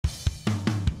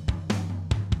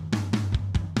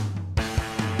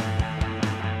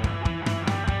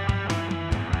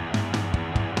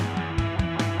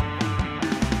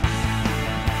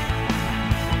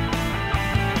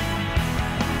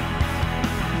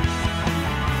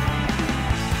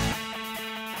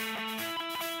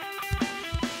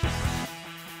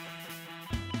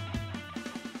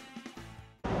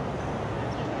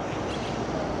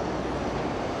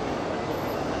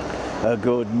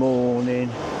Good morning,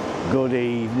 good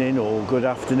evening or good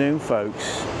afternoon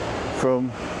folks from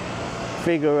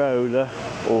Figueroa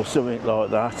or something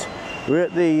like that. We're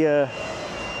at the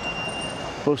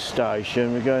bus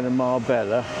station. We're going to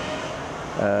Marbella,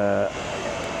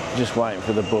 just waiting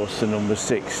for the bus, the number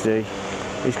 60.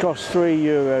 It's cost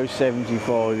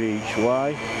 €3.75 each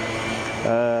way.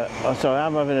 So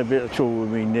I'm having a bit of trouble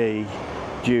with my knee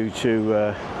due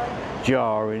to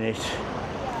jarring it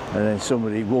and then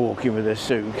somebody walking with a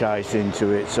suitcase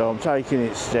into it, so I'm taking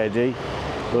it steady.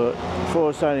 But before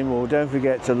I say any more, don't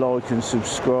forget to like and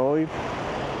subscribe.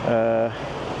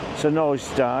 It's a nice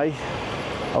day.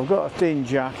 I've got a thin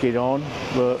jacket on,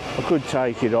 but I could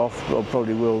take it off, but I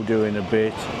probably will do in a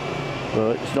bit.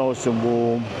 But it's nice and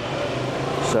warm,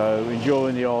 so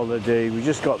enjoying the holiday. We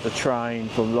just got the train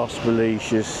from Los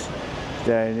Belicios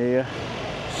down here,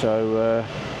 so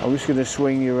I'm just going to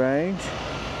swing you around.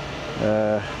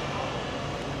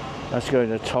 That's going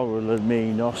to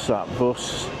Torremolinos, that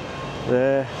bus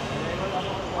there.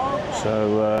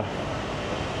 So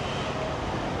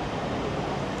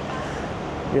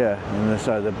yeah, and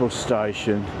so the bus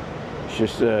station, it's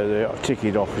just the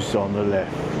ticket office on the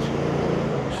left.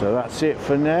 So that's it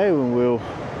for now, and we'll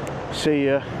see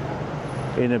you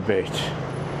in a bit.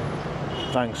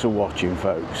 Thanks for watching,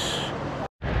 folks.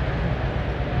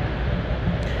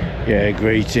 Yeah,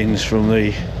 greetings from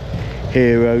the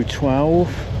Hero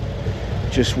 12.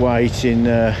 Just waiting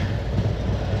for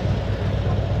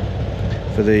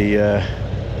the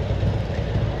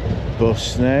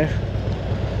bus now.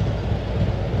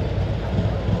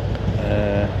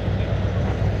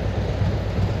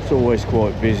 It's always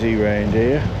quite busy around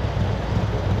here.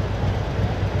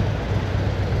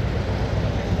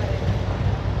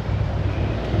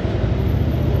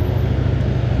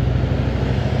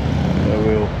 So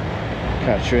we'll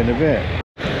catch you in a bit.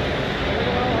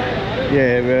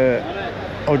 Yeah,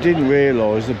 I didn't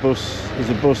realise there's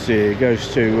a bus here. It goes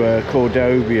to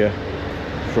Cordoba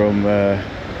from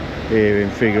here in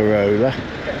Figueroa.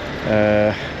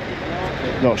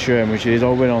 Not sure how much it is. I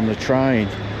went on the train.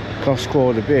 Cost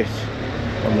quite a bit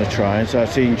on the train, so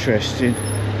that's interesting.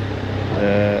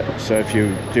 So if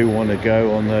you do want to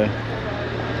go on the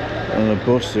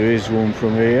bus, there is one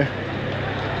from here.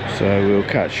 So we'll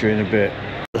catch you in a bit.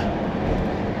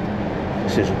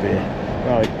 This is a bit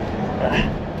right.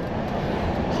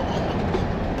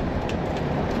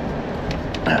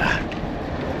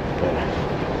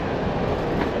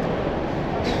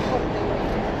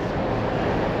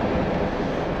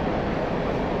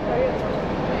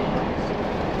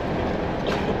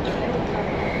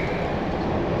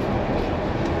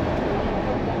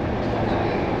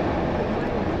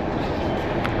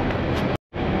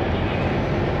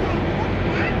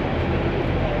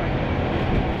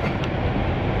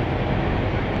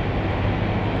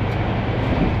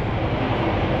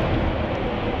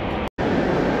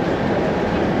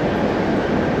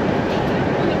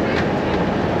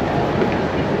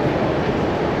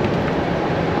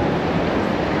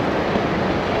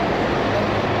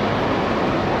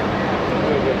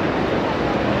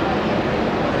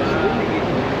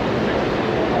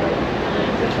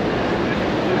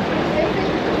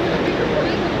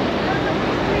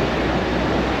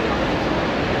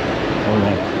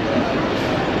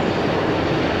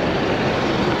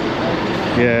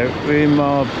 Yeah, we're in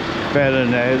Marbella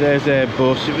now. There's their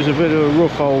bus. It was a bit of a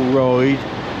rough old ride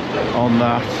on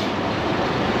that,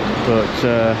 but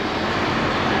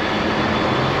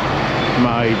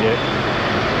made it.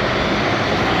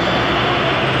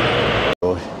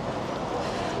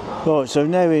 Right, so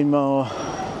now in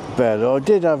Marbella. I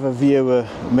did have a viewer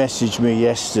message me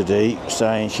yesterday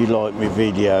saying she liked my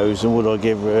videos and would I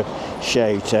give her a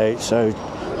shout out. So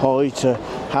hi to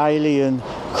Hayley and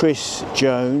Chris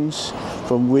Jones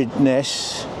from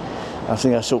Widnes. I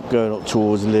think that's going up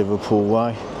towards Liverpool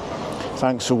way.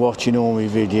 Thanks for watching all my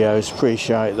videos,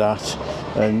 appreciate that.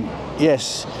 And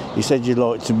yes, you said you'd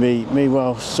like to meet me.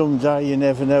 Well, someday, you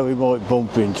never know, we might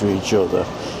bump into each other.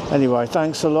 Anyway,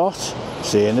 thanks a lot,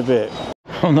 see you in a bit.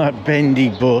 On that bendy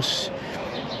bus,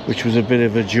 which was a bit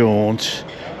of a jaunt,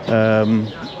 I'm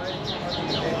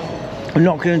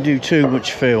not going to do too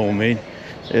much filming.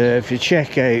 If you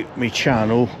check out my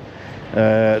channel,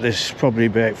 there's probably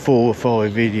about 4 or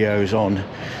 5 videos on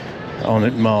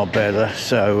at Marbella,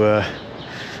 so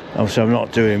obviously I'm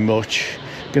not doing much.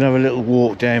 Gonna have a little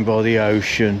walk down by the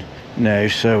ocean now,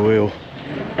 so we'll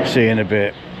see in a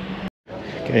bit.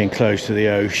 Getting close to the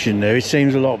ocean now. It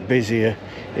seems a lot busier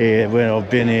here when I've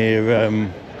been here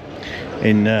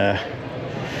in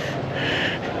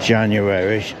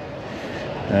January.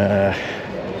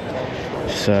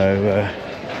 So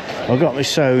I've got my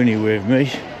Sony with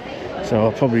me. So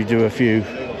I'll probably do a few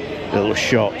little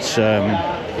shots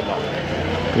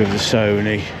with the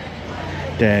Sony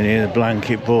down here. The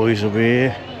blanket boys will be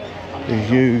here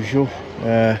as usual.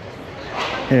 Yeah,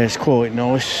 it's quite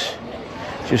nice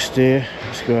just here.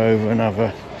 Let's go over and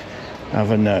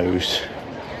have a nose.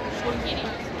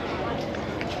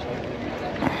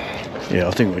 Yeah,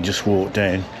 I think we'll just walk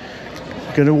down.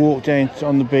 Gonna walk down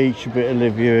on the beach a bit,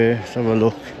 Olivia here. Let's have a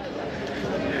look.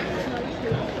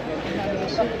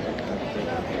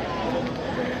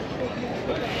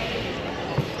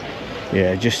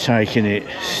 Yeah, just taking it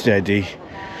steady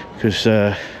because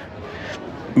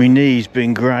my knee's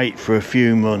been great for a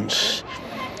few months,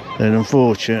 and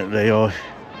unfortunately I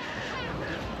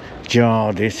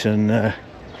jarred it, and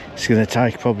it's going to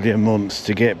take probably a month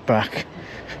to get back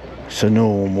to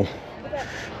normal.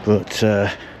 But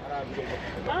yeah,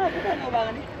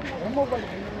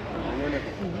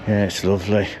 it's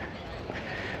lovely.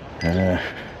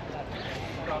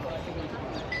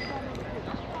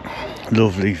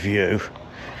 Lovely view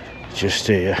just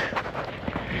here.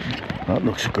 That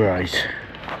looks great.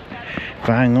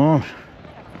 Bang on.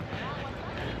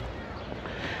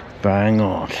 Bang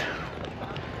on.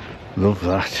 Love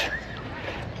that.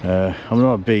 I'm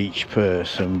not a beach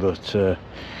person, but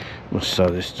must say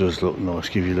this does look nice.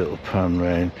 Give you a little pan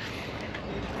round.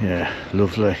 Yeah,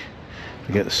 lovely.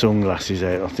 I get the sunglasses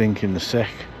out, I think, in a sec.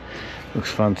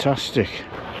 Looks fantastic.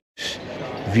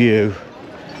 View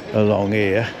along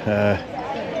here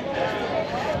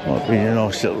might be a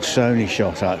nice little Sony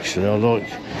shot actually. I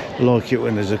like it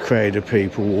when there's a crowd of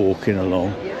people walking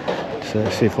along. So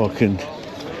let's see if I can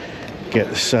get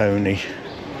the Sony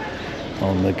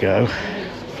on the go.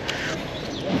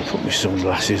 Put my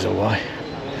sunglasses away.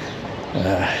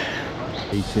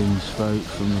 18 spoke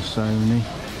from the Sony.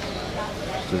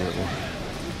 Just a little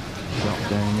shot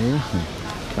down here and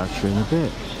catch you in a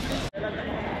bit.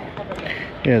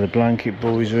 Yeah, the blanket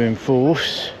boys are in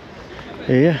force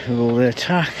here with all their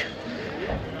tack.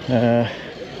 Yeah,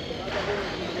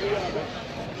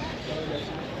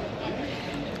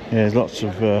 there's lots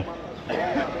of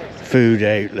food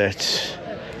outlets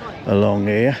along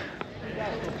here,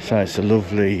 so it's a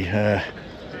lovely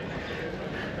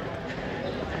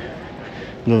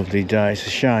lovely day. It's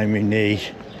a shame my knee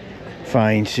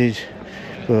fainted,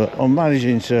 but I'm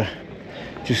managing to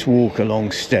just walk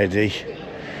along steady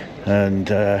and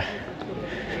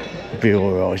be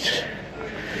all right.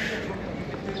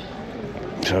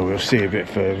 So we'll see a bit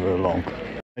further along.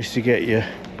 Nice to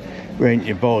rent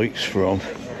your bikes from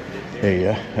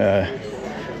here.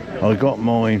 I got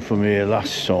mine from here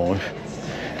last time.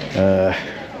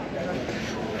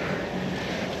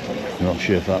 Not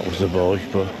sure if that was the bike,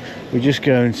 but we just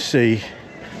go and see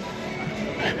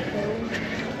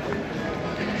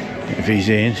if he's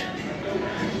in.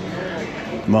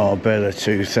 Marbella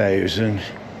 2000.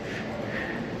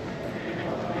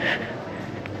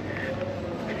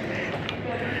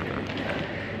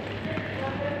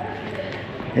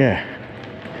 Yeah.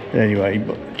 Anyway,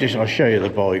 but I'll show you the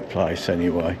bike place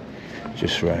anyway,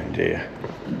 just round here.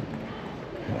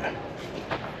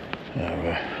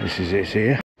 This is it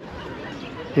here.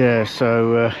 Yeah,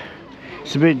 so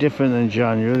it's a bit different than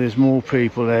January. There's more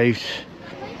people out.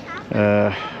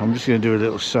 I'm just going to do a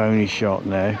little Sony shot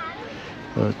now.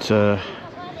 But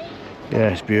yeah,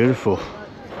 it's beautiful,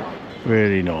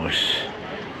 really nice.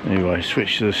 Anyway,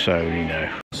 switch to the Sony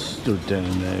now. Stood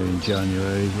down there in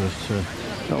January, but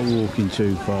not walking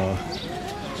too far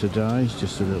today. It's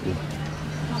just a little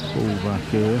pull back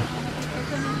here.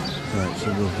 That's a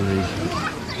lovely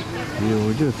view.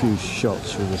 We'll do a few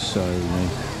shots with the Sony.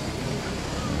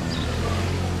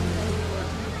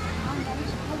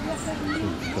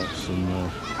 We've got some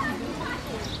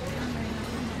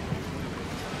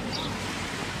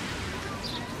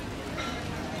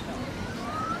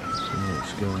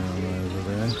what's going on over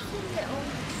there?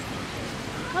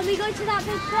 Can we go to that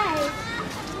big place?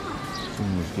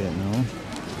 Someone's getting on.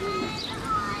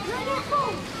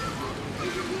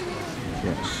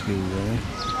 Got a ski there.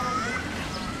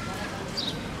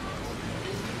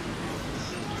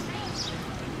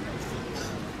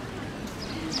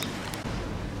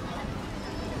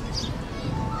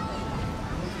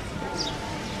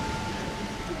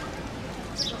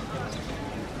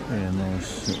 Yeah,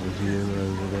 nice little view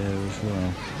over there as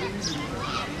well.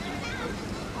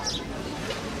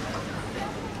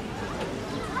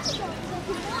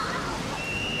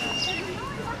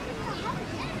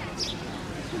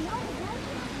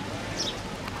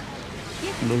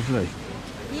 Lovely.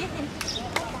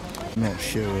 Not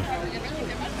sure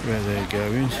where they're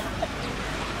going.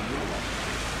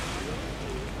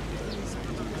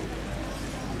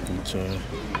 But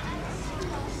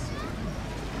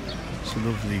It's a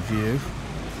lovely view.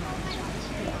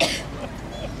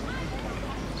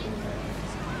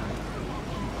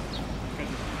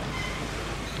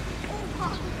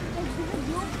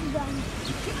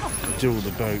 Do all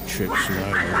the boat trips from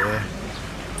over there.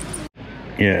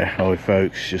 Yeah, hi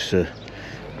folks, just a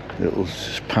little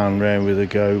pan round with a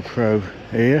GoPro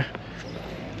here.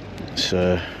 It's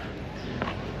a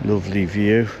lovely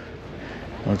view.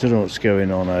 I don't know what's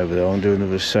going on over there. I'm doing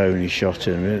another Sony shot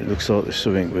in a minute. It looks like there's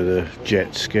something with the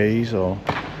jet skis. I'll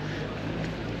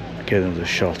get another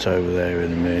shot over there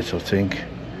in a minute, I think.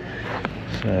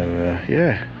 So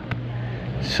yeah,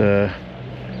 it's a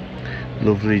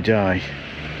lovely day.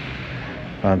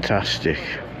 Fantastic.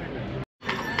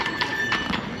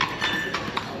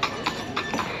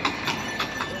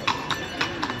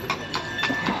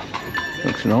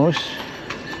 Looks nice.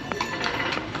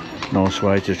 Nice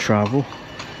way to travel.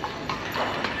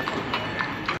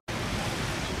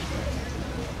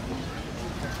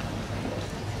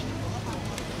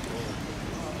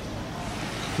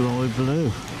 Fly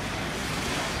blue.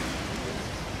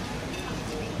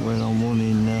 Went on one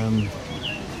in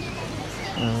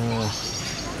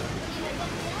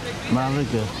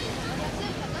Malaga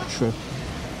trip.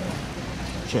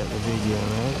 Check the video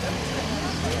out.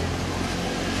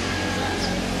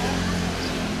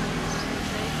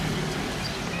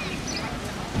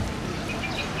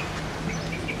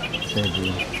 Over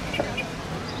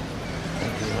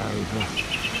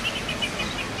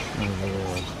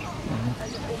there.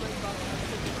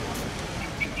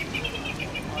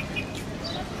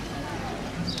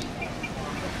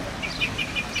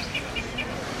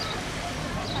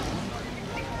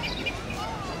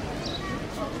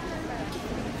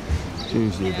 It's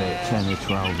usually about 10 or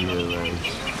 12 euros.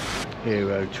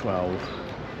 Euro 12.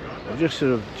 I'm just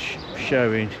sort of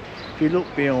showing, if you look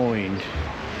behind,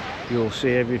 you'll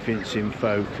see everything's in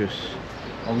focus.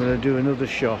 I'm going to do another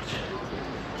shot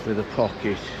with a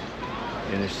pocket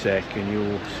in a sec and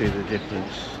you'll see the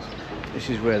difference. This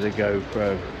is where the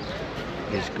GoPro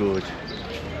is good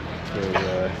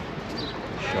for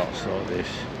shots like this.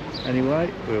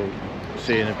 Anyway, we'll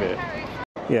see you in a bit.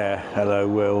 Yeah, hello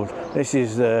world. This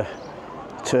is the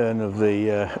turn of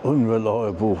the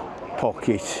unreliable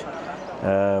Pocket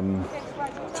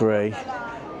 3.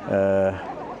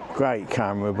 Great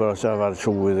camera, but I've had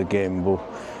trouble with the gimbal.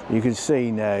 You can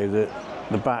see now that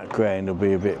the background will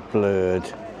be a bit blurred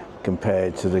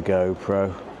compared to the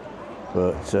GoPro,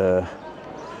 but so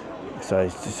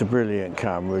it's a brilliant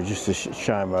camera. Just a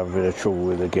shame I have a bit of trouble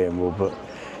with the gimbal, but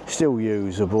still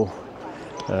usable.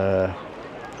 And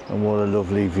what a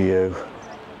lovely view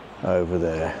over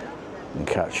there. And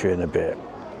catch you in a bit.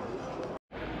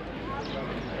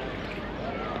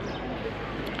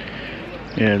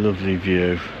 Yeah, lovely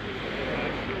view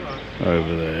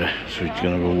over there. So we're going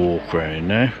to have a walk around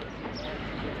now.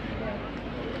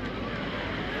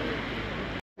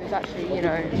 It's actually, you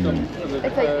know, it's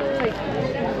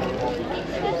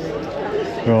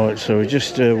like... Right, so we're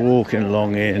just walking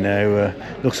along here now.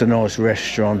 Looks a nice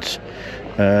restaurant.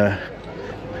 I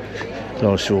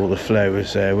saw all the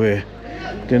flowers there. We're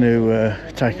going to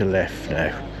take a left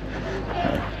now.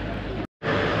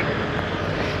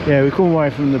 Yeah, we come away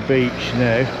from the beach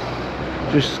now,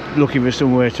 just looking for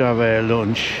somewhere to have our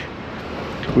lunch.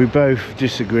 We both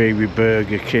disagree with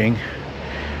Burger King.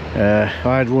 I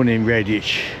had one in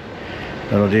Redditch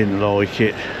and I didn't like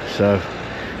it, so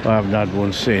I haven't had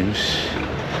one since.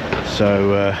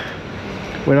 So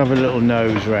we'll have a little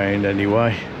nose round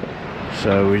anyway.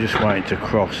 So we're just waiting to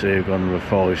cross here. We've got another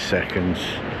 5 seconds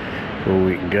before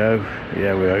we can go.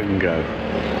 Yeah, we can go.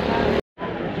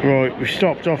 Right, we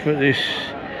stopped off at this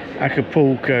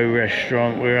Acapulco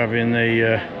restaurant. We're having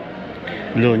the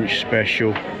lunch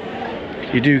special.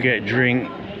 You do get drink,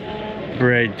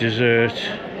 bread, dessert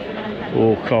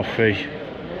or coffee.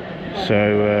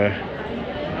 So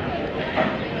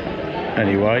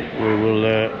anyway, we will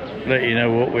let you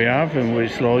know what we have and what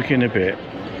it's like in a bit.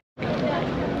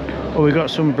 Well, we got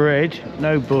some bread,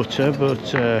 no butter, but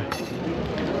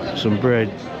some bread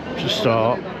to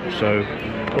start, so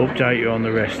update you on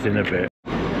the rest in a bit.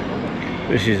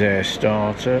 This is our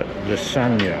starter,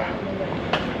 lasagna.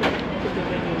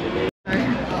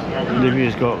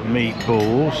 Olivia's got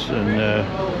meatballs and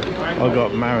I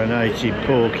got marinated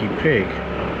porky pig.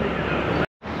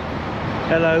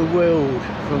 Hello world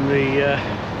from the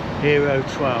Hero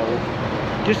 12.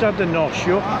 Just had the nosh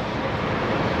up.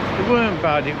 It weren't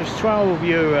bad. It was 12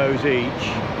 euros each,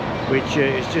 which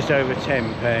is just over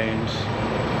 £10.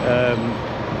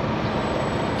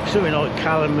 Something like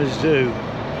Kalamazoo.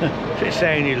 It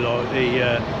sounded like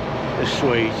the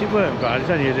sweet. It weren't bad. It's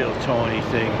only a little tiny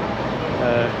thing,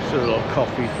 sort of like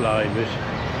coffee flavoured.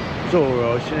 it's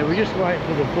alright. You know, we're just waiting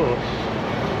for the bus,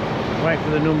 waiting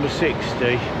for the number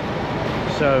 60.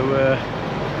 So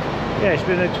yeah, it's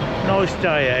been a nice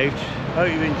day out.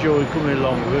 Hope you enjoyed coming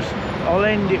along with us. I'll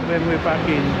end it when we're back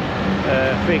in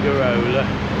Figueroa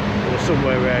or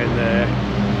somewhere around there.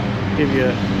 Give you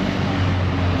a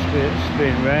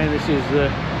spin round. This is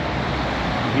the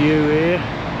view here.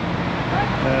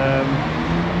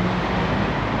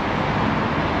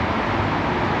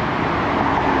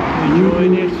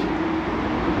 Enjoying it.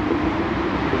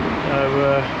 So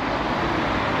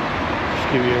just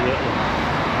give you a little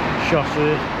shot of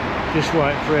it. Just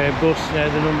wait for our bus now,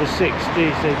 the number 60,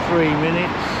 said 3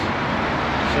 minutes.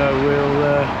 So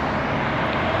we'll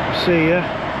see you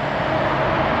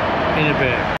in a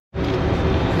bit.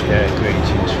 Yeah,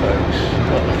 greetings folks.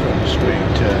 Got the front screen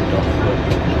turned off, but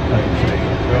hopefully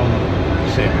we're on the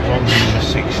number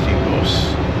 60 bus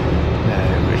now,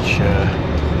 which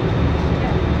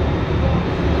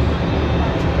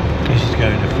this is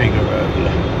going to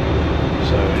Figueroa.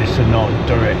 So it's a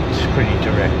non-direct, pretty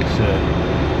direct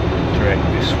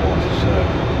this one. So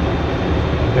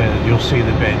you'll see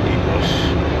the bendy bus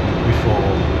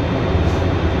before.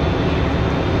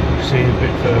 See a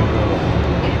bit further along.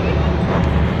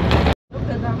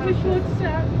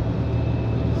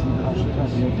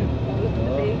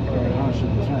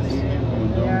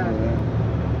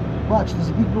 Watch, there's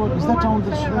a big road. Is that down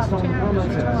the street? That's down the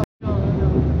road.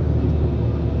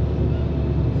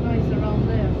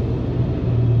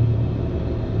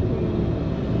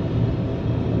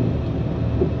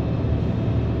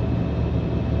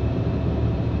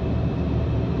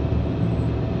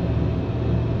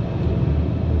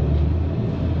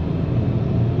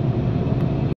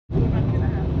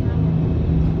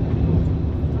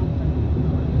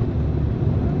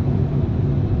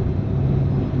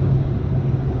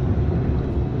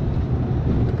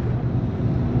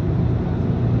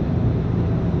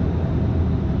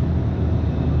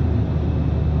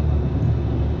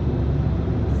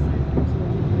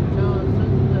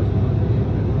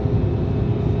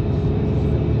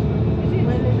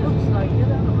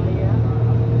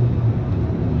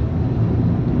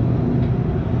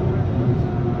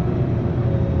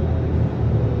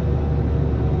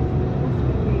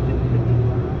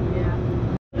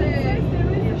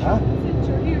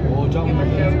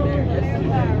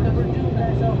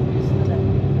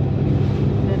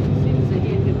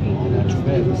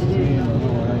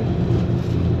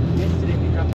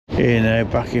 Here now,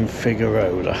 back in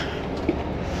Figueroa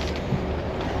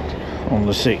on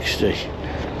the 60.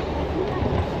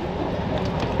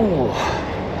 Oh.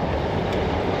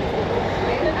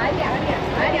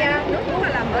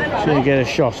 So you get a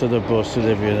shot of the bus,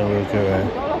 Olivia, and then we'll go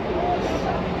around.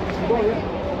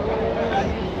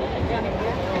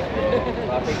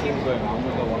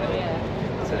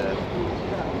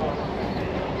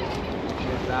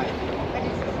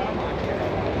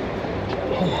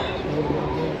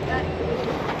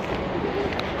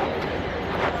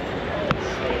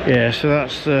 Yeah, so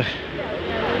that's the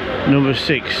number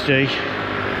 60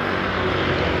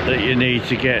 that you need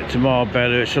to get to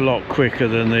Marbella. It's a lot quicker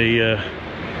than the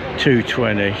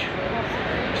 220,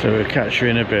 so we'll catch you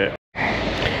in a bit.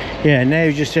 Yeah, now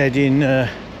just heading to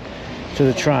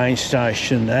the train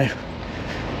station now.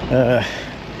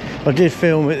 I did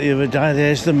film it the other day.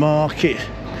 There's the market,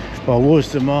 well,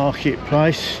 was the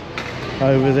marketplace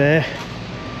over there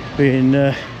being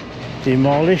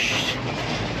demolished,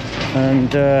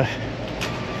 and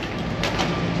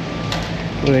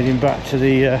we're heading back to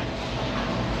the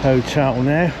hotel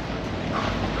now.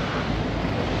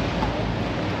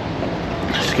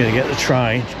 Just gonna get the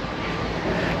train.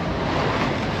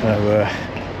 So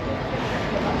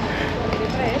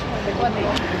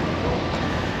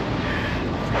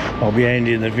I'll be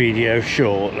ending the video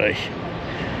shortly.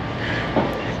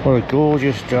 What a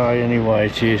gorgeous day anyway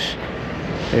it is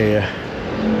here.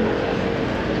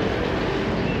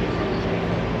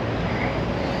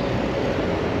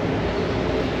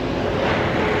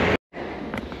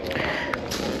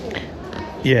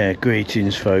 Yeah,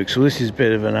 greetings folks. So this is a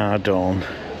bit of an add-on.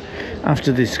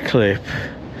 After this clip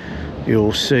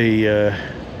you'll see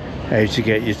how to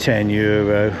get your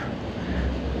 €10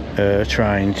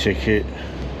 train ticket.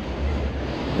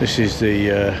 This is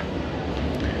the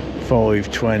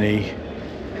 5:20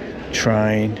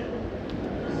 train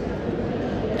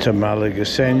to Malaga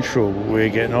Central. We're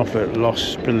getting off at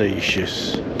Los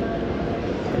Pelicios.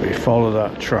 We follow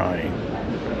that train.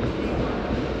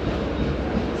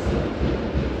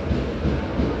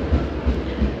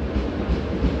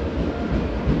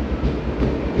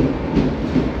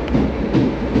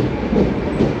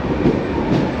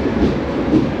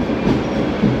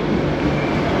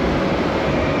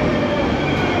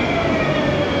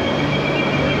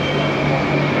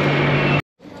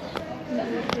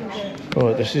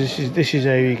 Right, this is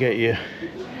how you get your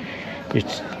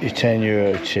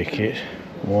 €10 ticket.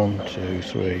 1, 2,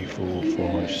 3, 4,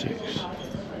 5, 6.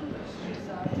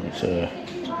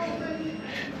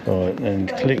 Right, and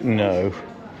click no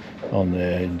on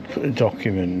there and put a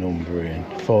document number in,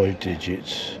 5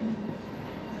 digits,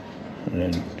 and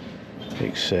then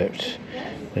accept.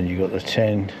 Then you got the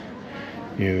 €10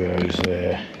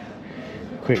 there.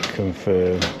 Quick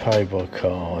confirm, pay by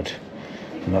card,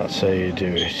 and that's how you do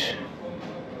it.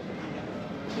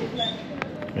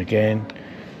 Again,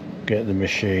 get the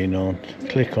machine on,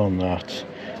 click on that,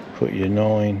 put your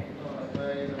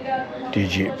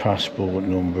 9-digit passport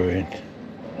number in,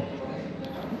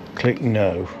 click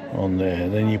no on there,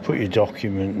 then you put your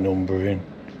document number in,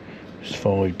 it's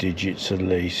 5 digits at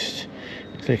least,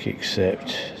 click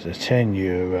accept, the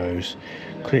 €10,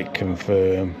 click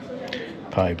confirm,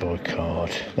 pay by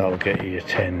card. That'll get you a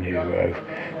 €10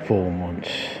 4 months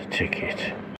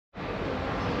ticket.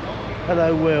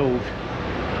 Hello world,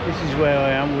 this is where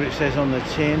I am, what it says on the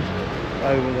tin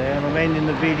over there, and I'm ending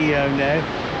the video now.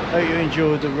 Hope you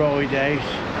enjoyed the ride out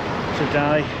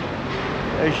today.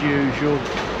 As usual,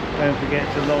 don't forget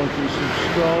to like and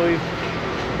subscribe,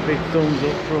 big thumbs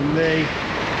up from me,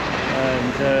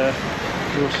 and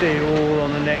we'll see you all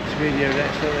on the next video.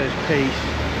 Let's hope there's peace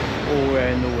all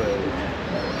around the world.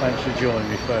 Thanks for joining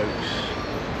me, folks.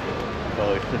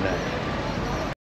 Bye for now.